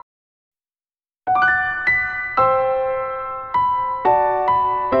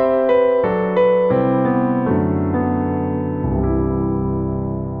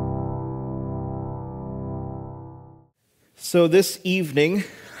So this evening,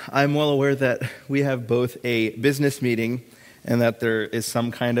 I'm well aware that we have both a business meeting and that there is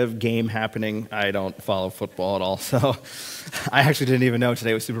some kind of game happening. I don't follow football at all, so I actually didn't even know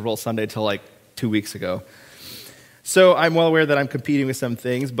today was Super Bowl Sunday until like 2 weeks ago. So I'm well aware that I'm competing with some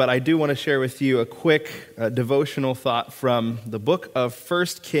things, but I do want to share with you a quick devotional thought from the book of 1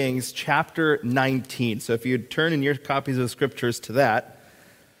 Kings, chapter 19. So if you'd turn in your copies of the scriptures to that,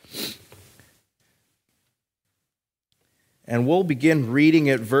 and we'll begin reading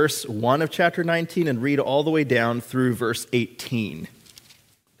at verse 1 of chapter 19 and read all the way down through verse 18.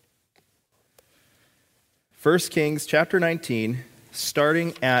 1 Kings chapter 19,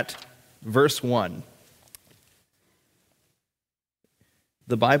 starting at verse 1.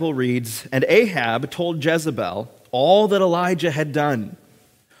 The Bible reads, "And Ahab told Jezebel all that Elijah had done,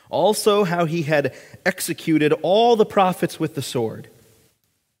 also how he had executed all the prophets with the sword.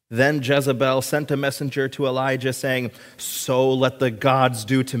 Then Jezebel sent a messenger to Elijah, saying, 'So let the gods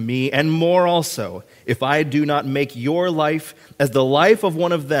do to me, and more also, if I do not make your life as the life of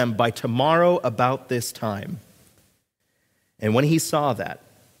one of them by tomorrow about this time.' And when he saw that,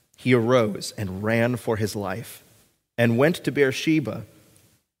 he arose and ran for his life, and went to Beersheba,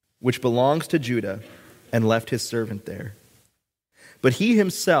 which belongs to Judah, and left his servant there. But he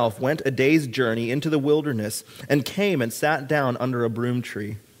himself went a day's journey into the wilderness, and came and sat down under a broom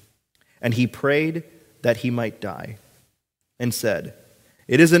tree. And he prayed that he might die, and said,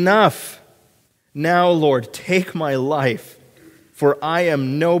 'It is enough. Now, Lord, take my life, for I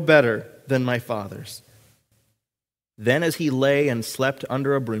am no better than my fathers.' Then as he lay and slept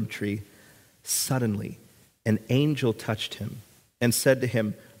under a broom tree, suddenly an angel touched him, and said to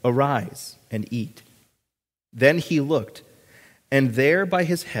him, 'Arise and eat.' Then he looked, and there by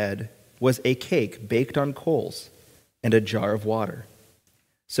his head was a cake baked on coals, and a jar of water.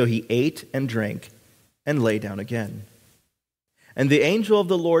 So he ate and drank, and lay down again. And the angel of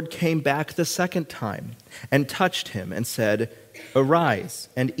the Lord came back the second time, and touched him, and said, 'Arise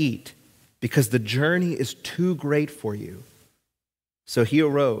and eat, because the journey is too great for you.' So he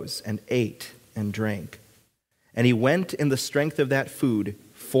arose and ate and drank. And he went in the strength of that food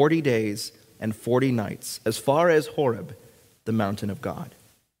 40 days and 40 nights, as far as Horeb, the mountain of God.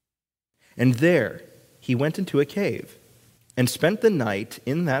 And there he went into a cave, and spent the night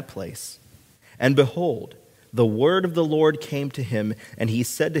in that place. And behold, the word of the Lord came to him, and he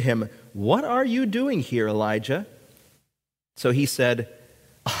said to him, 'What are you doing here, Elijah?' So he said,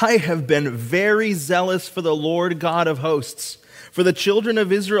 'I have been very zealous for the Lord God of hosts. For the children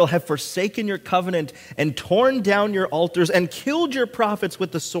of Israel have forsaken your covenant, and torn down your altars, and killed your prophets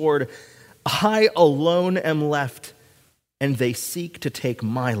with the sword. I alone am left, and they seek to take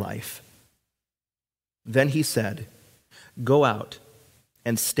my life.' Then he said, 'Go out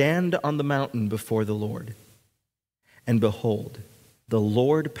and stand on the mountain before the Lord.' And behold, the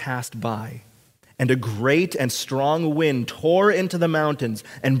Lord passed by, and a great and strong wind tore into the mountains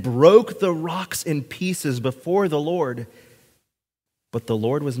and broke the rocks in pieces before the Lord. But the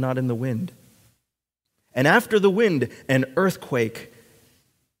Lord was not in the wind. And after the wind, an earthquake,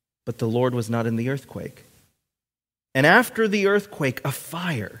 but the Lord was not in the earthquake. And after the earthquake, a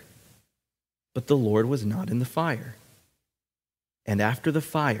fire, but the Lord was not in the fire. And after the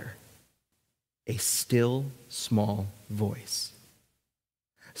fire, a still small voice.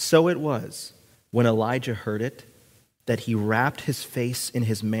 So it was, when Elijah heard it, that he wrapped his face in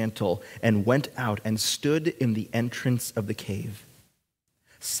his mantle and went out and stood in the entrance of the cave.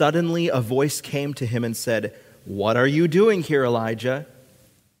 Suddenly a voice came to him and said, 'What are you doing here, Elijah?'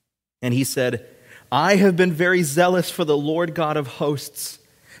 And he said, 'I have been very zealous for the Lord God of hosts,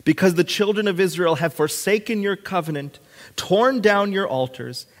 because the children of Israel have forsaken your covenant, torn down your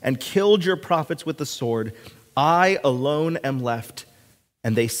altars, and killed your prophets with the sword. I alone am left,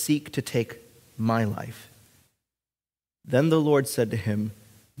 and they seek to take my life.' Then the Lord said to him,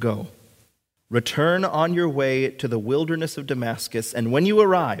 'Go, return on your way to the wilderness of Damascus, and when you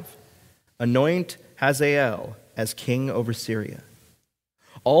arrive, anoint Hazael as king over Syria.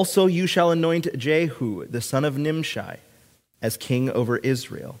 Also you shall anoint Jehu, the son of Nimshi, as king over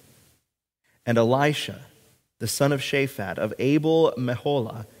Israel. And Elisha, the son of Shaphat of Abel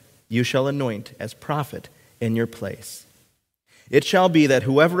Meholah, you shall anoint as prophet in your place. It shall be that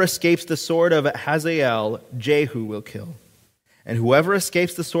whoever escapes the sword of Hazael, Jehu will kill. And whoever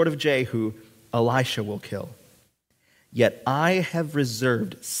escapes the sword of Jehu, Elisha will kill. Yet I have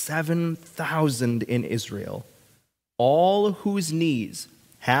reserved 7,000 in Israel, all whose knees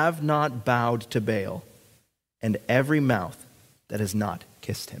have not bowed to Baal, and every mouth that has not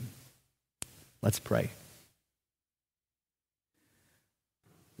kissed him.'" Let's pray.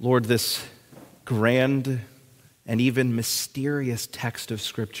 Lord, this grand and even mysterious text of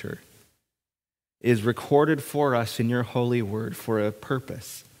Scripture is recorded for us in your holy word for a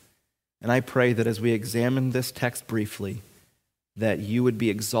purpose. And I pray that as we examine this text briefly, that you would be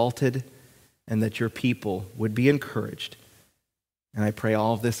exalted and that your people would be encouraged. And I pray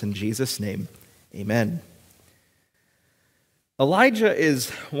all of this in Jesus' name. Amen. Elijah is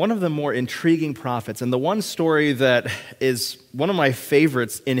one of the more intriguing prophets, and the one story that is one of my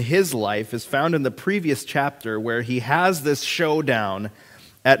favorites in his life is found in the previous chapter where he has this showdown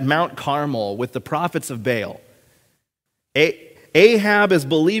at Mount Carmel with the prophets of Baal. Ahab is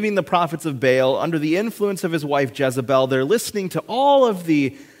believing the prophets of Baal under the influence of his wife Jezebel. They're listening to all of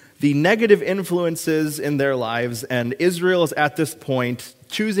the negative influences in their lives, and Israel is at this point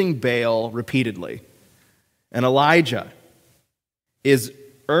choosing Baal repeatedly. And Elijah is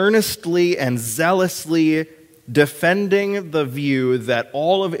earnestly and zealously defending the view that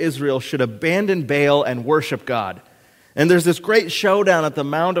all of Israel should abandon Baal and worship God. And there's this great showdown at the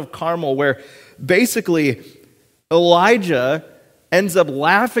Mount of Carmel where basically Elijah ends up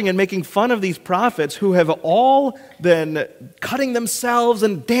laughing and making fun of these prophets who have all been cutting themselves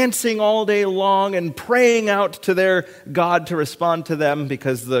and dancing all day long and praying out to their God to respond to them,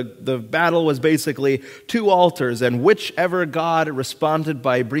 because the battle was basically two altars, and whichever God responded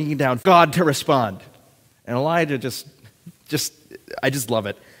by bringing down God to respond. And Elijah I just love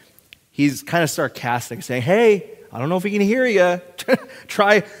it. He's kind of sarcastic, saying, hey, I don't know if he can hear you.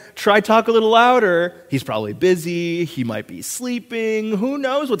 Try talk a little louder. He's probably busy. He might be sleeping. Who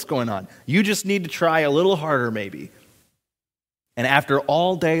knows what's going on? You just need to try a little harder maybe. And after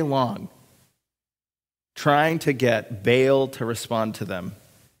all day long trying to get Baal to respond to them,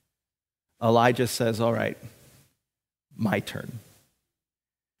 Elijah says, all right, my turn.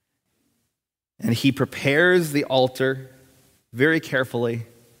 And he prepares the altar very carefully.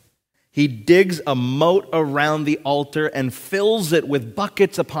 He digs a moat around the altar and fills it with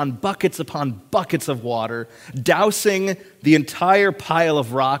buckets upon buckets upon buckets of water, dousing the entire pile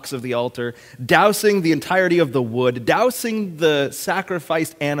of rocks of the altar, dousing the entirety of the wood, dousing the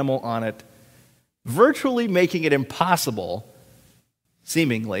sacrificed animal on it, virtually making it impossible,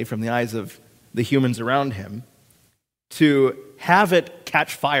 seemingly from the eyes of the humans around him, to have it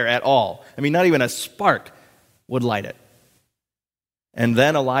catch fire at all. I mean, not even a spark would light it. And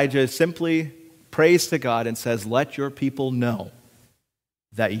then Elijah simply prays to God and says, let your people know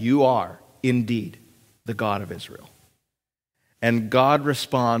that you are indeed the God of Israel. And God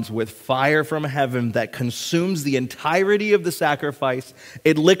responds with fire from heaven that consumes the entirety of the sacrifice.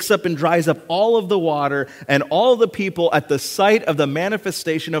 It licks up and dries up all of the water, and all the people at the sight of the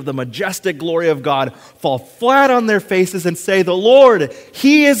manifestation of the majestic glory of God fall flat on their faces and say, the Lord,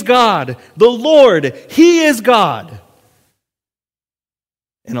 He is God. The Lord, He is God.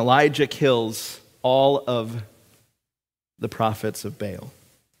 And Elijah kills all of the prophets of Baal.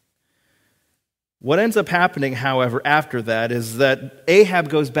 What ends up happening, however, after that is that Ahab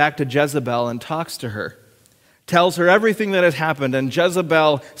goes back to Jezebel and talks to her, tells her everything that has happened, and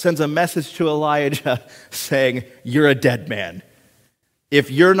Jezebel sends a message to Elijah saying, you're a dead man.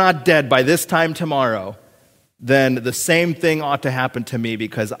 If you're not dead by this time tomorrow, then the same thing ought to happen to me,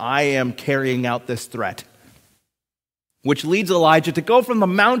 because I am carrying out this threat. Which leads Elijah to go from the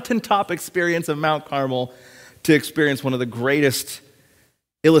mountaintop experience of Mount Carmel to experience one of the greatest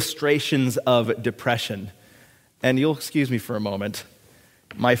illustrations of depression. And you'll excuse me for a moment.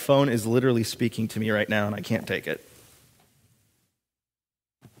 My phone is literally speaking to me right now, and I can't take it.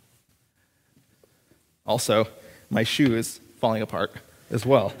 Also, my shoe is falling apart as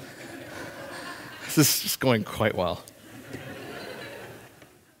well. This is just going quite well.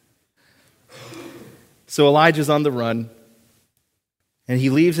 So Elijah's on the run, and he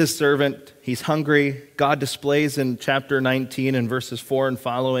leaves his servant. He's hungry. God displays in chapter 19 and verses 4 and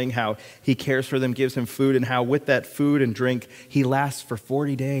following how he cares for them, gives him food, and how with that food and drink, he lasts for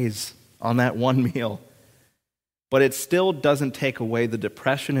 40 days on that one meal. But it still doesn't take away the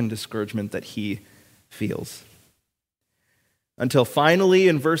depression and discouragement that he feels. Until finally,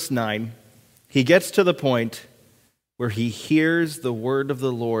 in verse 9, he gets to the point where he hears the word of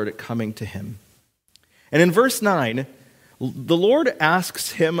the Lord coming to him. And in verse 9, the Lord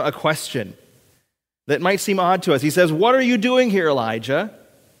asks him a question that might seem odd to us. He says, what are you doing here, Elijah?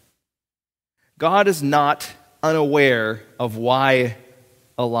 God is not unaware of why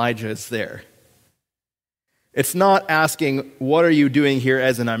Elijah is there. It's not asking, what are you doing here,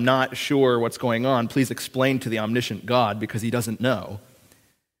 as in I'm not sure what's going on. Please explain to the omniscient God, because he doesn't know.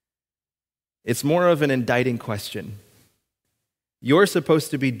 It's more of an indicting question. You're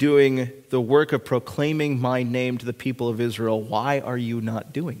supposed to be doing the work of proclaiming my name to the people of Israel. Why are you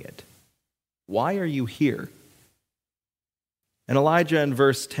not doing it? Why are you here? And Elijah in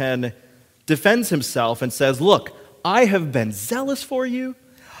verse 10 defends himself and says, look, I have been zealous for you.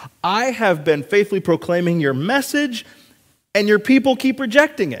 I have been faithfully proclaiming your message, and your people keep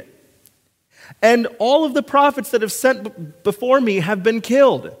rejecting it. And all of the prophets that have sent before me have been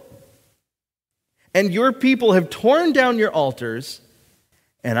killed. And your people have torn down your altars,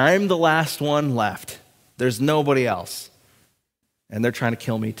 and I'm the last one left. There's nobody else. And they're trying to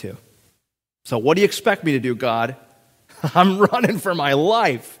kill me too. So what do you expect me to do, God? I'm running for my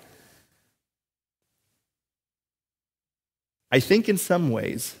life. I think in some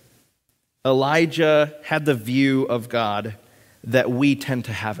ways, Elijah had the view of God that we tend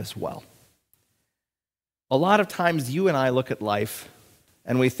to have as well. A lot of times you and I look at life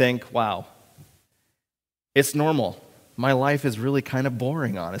and we think, wow, it's normal. My life is really kind of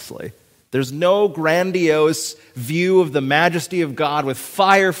boring, honestly. There's no grandiose view of the majesty of God with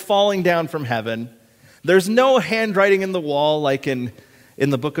fire falling down from heaven. There's no handwriting in the wall like in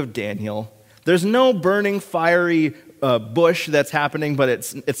the book of Daniel. There's no burning fiery bush that's happening, but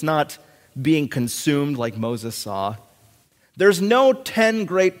it's not being consumed like Moses saw. There's no 10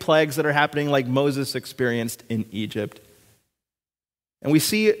 great plagues that are happening like Moses experienced in Egypt. And we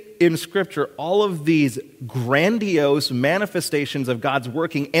see in Scripture all of these grandiose manifestations of God's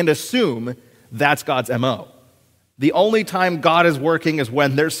working and assume that's God's MO. The only time God is working is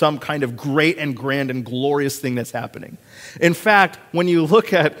when there's some kind of great and grand and glorious thing that's happening. In fact, when you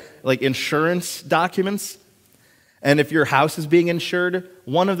look at like insurance documents, and if your house is being insured,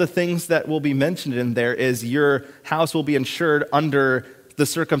 one of the things that will be mentioned in there is your house will be insured under the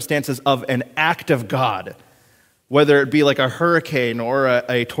circumstances of an act of God, whether it be like a hurricane or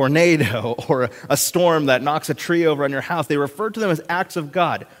a tornado or a storm that knocks a tree over on your house. They refer to them as acts of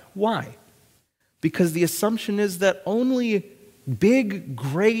God. Why? Because the assumption is that only big,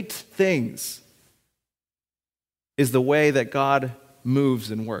 great things is the way that God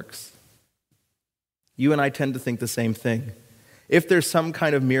moves and works. You and I tend to think the same thing. If there's some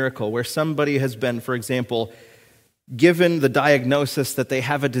kind of miracle where somebody has been, for example, given the diagnosis that they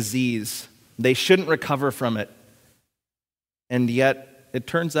have a disease, they shouldn't recover from it, and yet it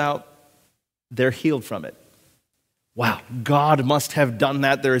turns out they're healed from it. Wow, God must have done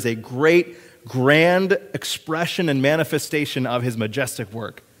that. There is a great, grand expression and manifestation of his majestic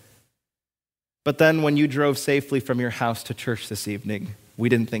work. But then when you drove safely from your house to church this evening, we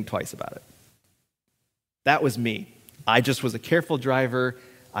didn't think twice about it. That was me. I just was a careful driver.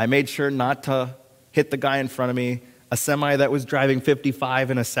 I made sure not to hit the guy in front of me. A semi that was driving 55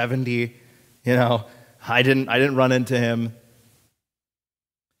 in a 70, I didn't run into him.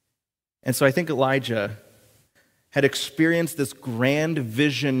 And so I think Elijah had experienced this grand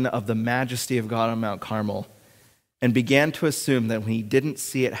vision of the majesty of God on Mount Carmel and began to assume that when he didn't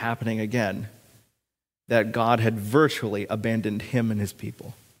see it happening again, that God had virtually abandoned him and his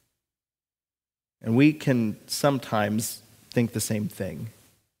people. And we can sometimes think the same thing.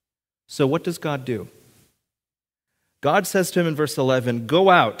 So what does God do? God says to him in verse 11,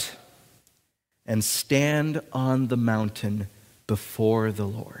 "Go out and stand on the mountain before the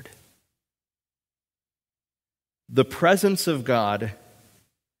Lord." The presence of God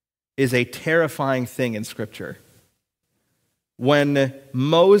is a terrifying thing in Scripture. When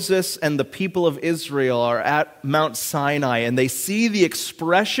Moses and the people of Israel are at Mount Sinai and they see the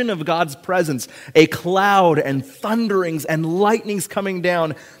expression of God's presence, a cloud and thunderings and lightnings coming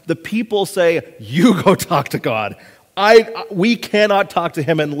down, the people say, "You go talk to God. We cannot talk to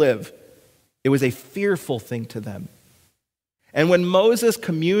him and live." It was a fearful thing to them. And when Moses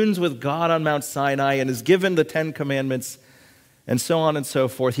communes with God on Mount Sinai and is given the 10 Commandments and so on and so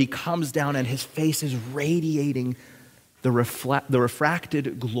forth, he comes down and his face is radiating the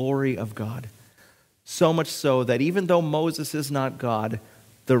refracted glory of God. So much so that even though Moses is not God,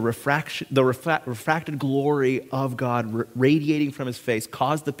 the refracted glory of God radiating from his face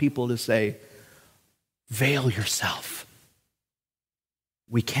caused the people to say, "Veil yourself.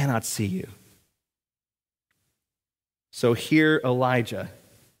 We cannot see you." So here Elijah,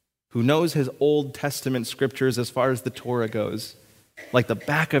 who knows his Old Testament scriptures as far as the Torah goes, like the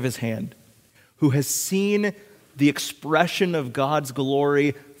back of his hand, who has seen the expression of God's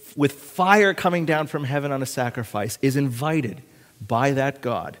glory with fire coming down from heaven on a sacrifice, is invited by that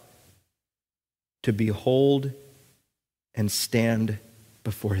God to behold and stand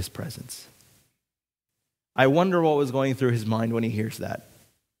before his presence. I wonder what was going through his mind when he hears that.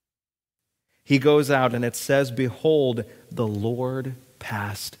 He goes out and it says, "Behold, the Lord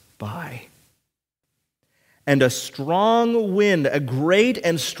passed by. And a strong wind, a great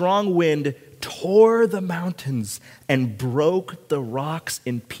and strong wind, tore the mountains and broke the rocks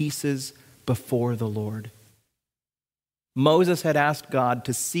in pieces before the Lord." Moses had asked God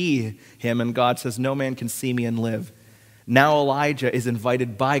to see him, and God says, "No man can see me and live." Now Elijah is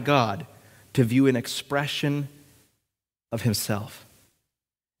invited by God to view an expression of himself.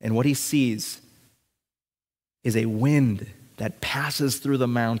 And what he sees is a wind that passes through the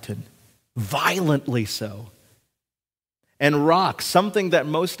mountain, violently so. And rocks, something that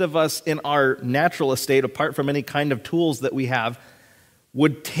most of us in our natural estate, apart from any kind of tools that we have,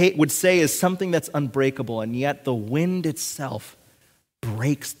 would say is something that's unbreakable, and yet the wind itself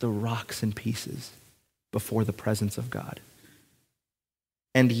breaks the rocks in pieces before the presence of God.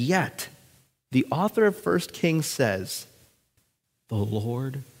 And yet, the author of 1 Kings says, the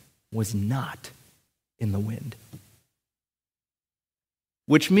Lord was not in the wind.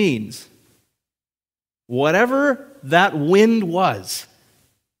 Which means, whatever that wind was,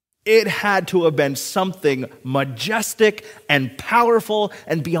 it had to have been something majestic and powerful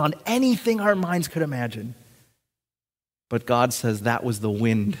and beyond anything our minds could imagine. But God says that was the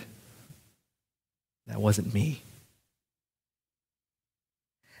wind. That wasn't me.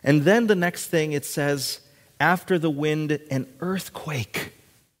 And then the next thing it says, after the wind, an earthquake.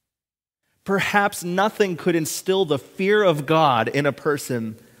 Perhaps nothing could instill the fear of God in a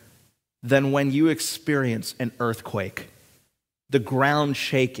person than when you experience an earthquake. The ground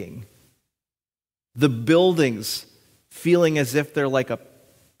shaking, the buildings feeling as if they're like a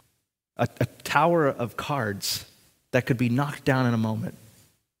tower of cards that could be knocked down in a moment.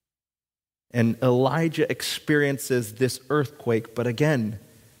 And Elijah experiences this earthquake, but again,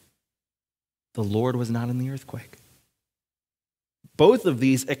 the Lord was not in the earthquake. Both of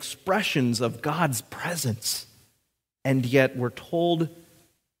these expressions of God's presence, and yet we're told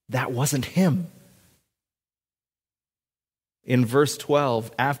that wasn't him. In verse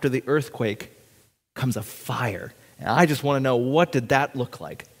 12, after the earthquake comes a fire. And I just want to know, what did that look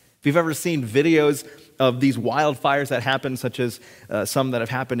like? If you've ever seen videos of these wildfires that happen, such as some that have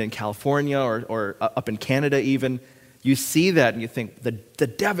happened in California or up in Canada even, you see that and you think, the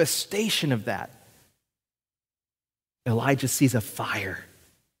devastation of that. Elijah sees a fire,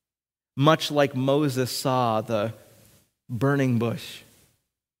 much like Moses saw the burning bush.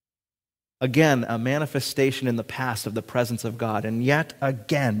 Again, a manifestation in the past of the presence of God. And yet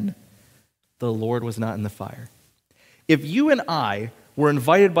again, the Lord was not in the fire. If you and I were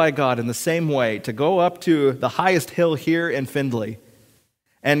invited by God in the same way to go up to the highest hill here in Findlay,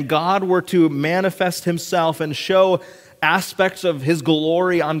 and God were to manifest himself and show aspects of his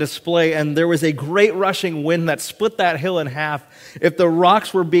glory on display, and there was a great rushing wind that split that hill in half, if the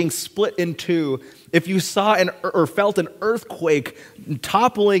rocks were being split in two, if you saw or felt an earthquake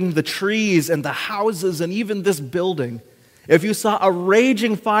toppling the trees and the houses and even this building, if you saw a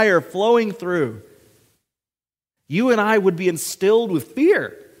raging fire flowing through, you and I would be instilled with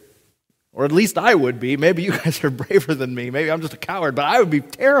fear. Or at least I would be. Maybe you guys are braver than me. Maybe I'm just a coward, but I would be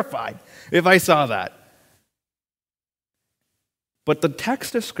terrified if I saw that. But the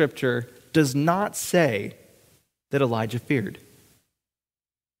text of Scripture does not say that Elijah feared.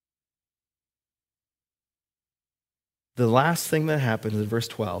 The last thing that happens in verse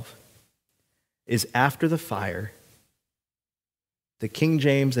 12 is after the fire, the King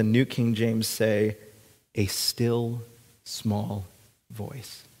James and New King James say, a still small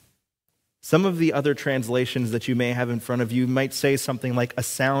voice. Some of the other translations that you may have in front of you might say something like a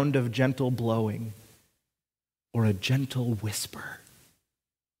sound of gentle blowing or a gentle whisper.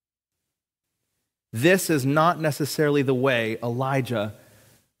 This is not necessarily the way Elijah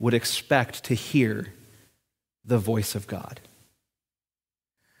would expect to hear the voice of God.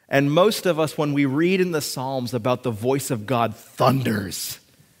 And most of us, when we read in the Psalms about the voice of God thunders,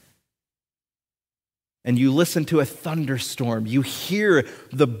 and you listen to a thunderstorm, you hear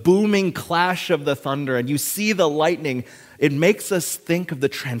the booming clash of the thunder, and you see the lightning, it makes us think of the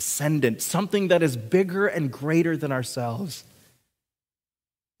transcendent, something that is bigger and greater than ourselves.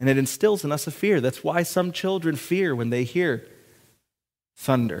 And it instills in us a fear. That's why some children fear when they hear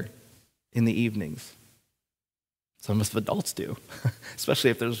thunder in the evenings. Some of us adults do, especially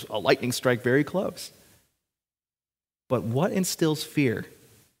if there's a lightning strike very close. But what instills fear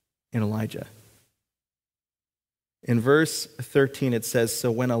in Elijah? In verse 13 it says,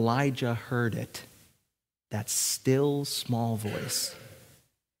 so when Elijah heard it, that still small voice,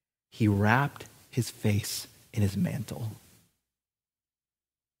 he wrapped his face in his mantle.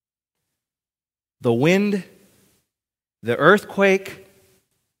 The wind, the earthquake,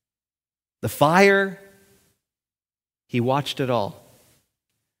 the fire, he watched it all.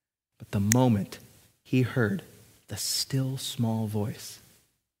 But the moment he heard the still small voice,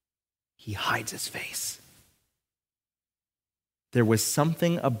 he hides his face. There was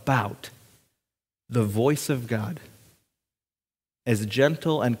something about the voice of God as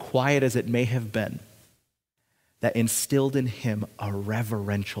gentle and quiet as it may have been, that instilled in him a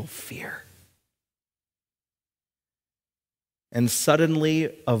reverential fear. And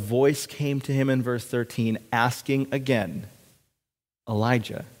suddenly a voice came to him in verse 13, asking again,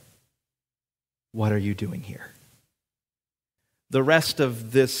 Elijah, what are you doing here? The rest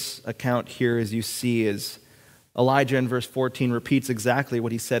of this account here, as you see, is Elijah in verse 14 repeats exactly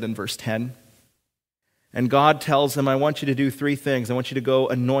what he said in verse 10. And God tells him, I want you to do three things. I want you to go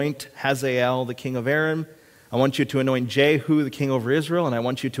anoint Hazael, the king of Aram. I want you to anoint Jehu, the king over Israel. And I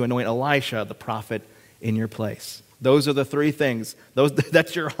want you to anoint Elisha, the prophet, in your place. Those are the three things.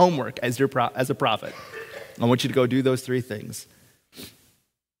 That's your homework as a prophet. I want you to go do those three things.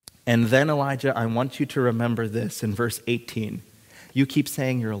 And then, Elijah, I want you to remember this in verse 18. You keep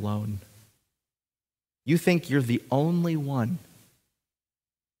saying you're alone. You think you're the only one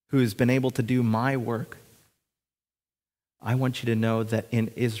who's been able to do my work. I want you to know that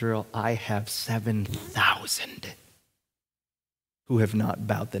in Israel I have 7,000 who have not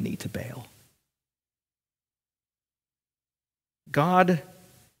bowed the knee to Baal. God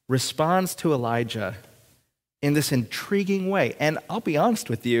responds to Elijah in this intriguing way. And I'll be honest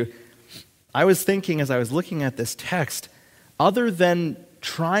with you, I was thinking as I was looking at this text, other than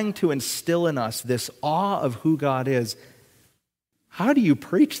trying to instill in us this awe of who God is, how do you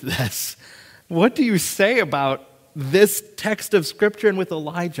preach this? What do you say about this text of Scripture and with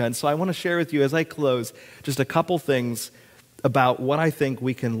Elijah? And so I want to share with you as I close just a couple things about what I think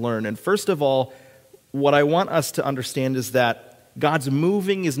we can learn. And first of all, what I want us to understand is that God's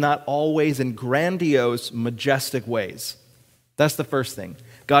moving is not always in grandiose, majestic ways. That's the first thing.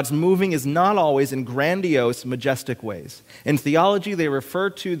 God's moving is not always in grandiose, majestic ways. In theology, they refer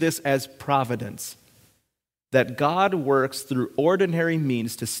to this as providence, that God works through ordinary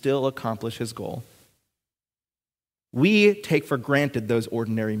means to still accomplish his goal. We take for granted those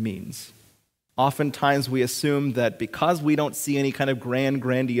ordinary means. Oftentimes we assume that because we don't see any kind of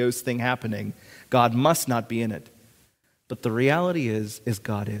grandiose thing happening, God must not be in it. But the reality is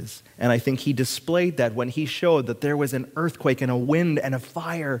God is. And I think he displayed that when he showed that there was an earthquake and a wind and a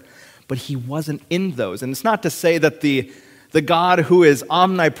fire, but he wasn't in those. And it's not to say that the God who is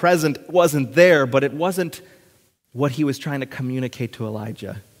omnipresent wasn't there, but it wasn't what he was trying to communicate to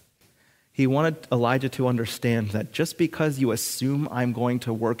Elijah. He wanted Elijah to understand that just because you assume I'm going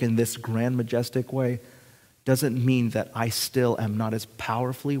to work in this grand, majestic way doesn't mean that I still am not as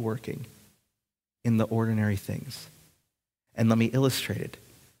powerfully working in the ordinary things. And let me illustrate it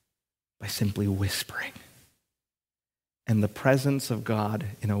by simply whispering. And the presence of God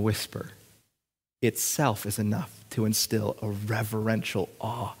in a whisper itself is enough to instill a reverential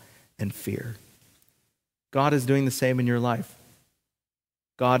awe and fear. God is doing the same in your life.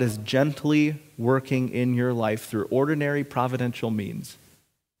 God is gently working in your life through ordinary providential means.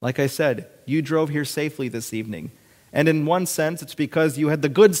 Like I said, you drove here safely this evening. And in one sense, it's because you had the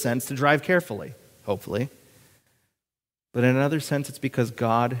good sense to drive carefully, hopefully. But in another sense, it's because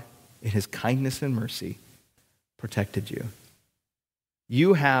God, in his kindness and mercy, protected you.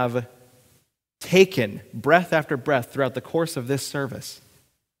 You have taken breath after breath throughout the course of this service.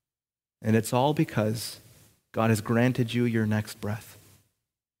 And it's all because God has granted you your next breath.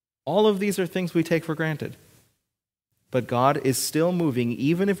 All of these are things we take for granted. But God is still moving,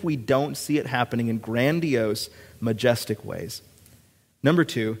 even if we don't see it happening in grandiose, majestic ways. Number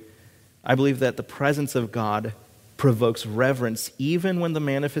two, I believe that the presence of God provokes reverence even when the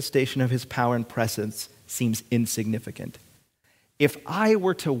manifestation of his power and presence seems insignificant. If I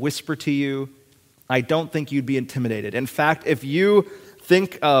were to whisper to you, I don't think you'd be intimidated. In fact, if you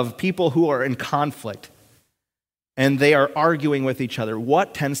think of people who are in conflict and they are arguing with each other,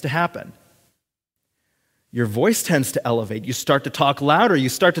 what tends to happen? Your voice tends to elevate. You start to talk louder. You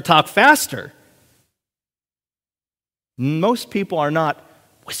start to talk faster. Most people are not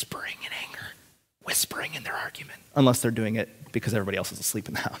whispering in anger, whispering in their argument, unless they're doing it because everybody else is asleep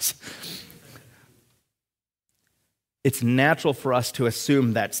in the house. It's natural for us to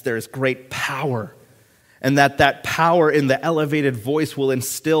assume that there's great power and that power in the elevated voice will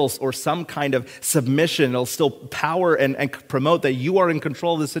instill or some kind of submission. It'll still power and promote that you are in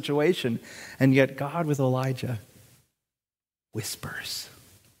control of the situation. And yet God with Elijah whispers.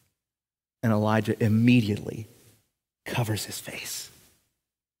 And Elijah immediately covers his face.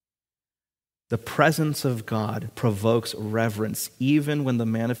 The presence of God provokes reverence even when the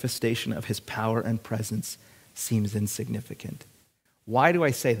manifestation of his power and presence seems insignificant. Why do I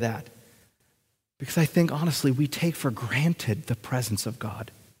say that? Because I think, honestly, we take for granted the presence of God.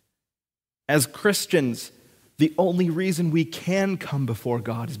 As Christians, the only reason we can come before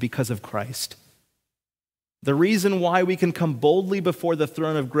God is because of Christ. The reason why we can come boldly before the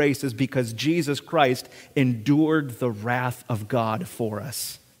throne of grace is because Jesus Christ endured the wrath of God for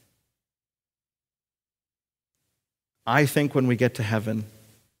us. I think when we get to heaven,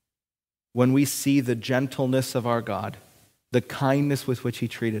 when we see the gentleness of our God, the kindness with which he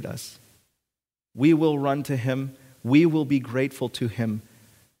treated us, we will run to him, we will be grateful to him,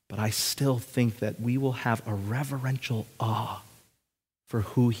 but I still think that we will have a reverential awe for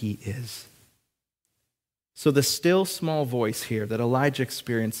who he is. So the still small voice here that Elijah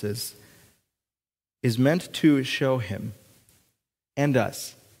experiences is meant to show him and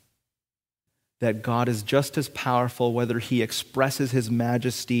us that God is just as powerful whether he expresses his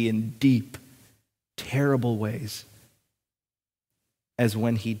majesty in deep, terrible ways as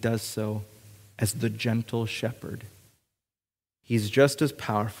when he does so as the gentle shepherd. He's just as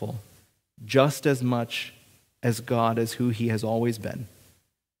powerful, just as much as God as who he has always been.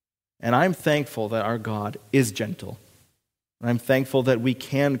 And I'm thankful that our God is gentle. And I'm thankful that we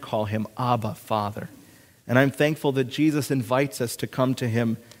can call him Abba, Father. And I'm thankful that Jesus invites us to come to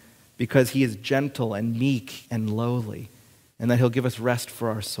him because he is gentle and meek and lowly, and that he'll give us rest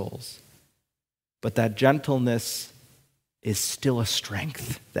for our souls. But that gentleness is still a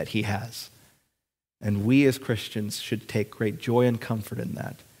strength that he has. And we as Christians should take great joy and comfort in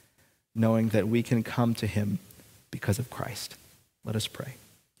that, knowing that we can come to him because of Christ. Let us pray.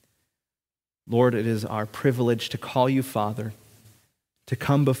 Lord, it is our privilege to call you Father, to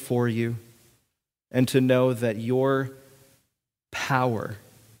come before you, and to know that your power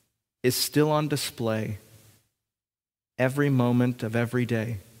is still on display every moment of every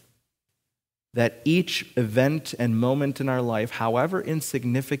day. That each event and moment in our life, however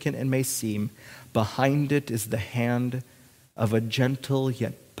insignificant it may seem, behind it is the hand of a gentle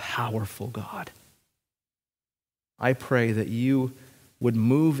yet powerful God. I pray that you would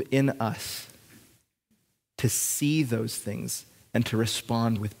move in us to see those things and to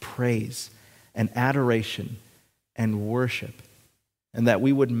respond with praise and adoration and worship, and that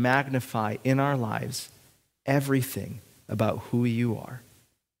we would magnify in our lives everything about who you are.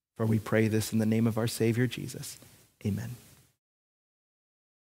 For we pray this in the name of our Savior Jesus. Amen.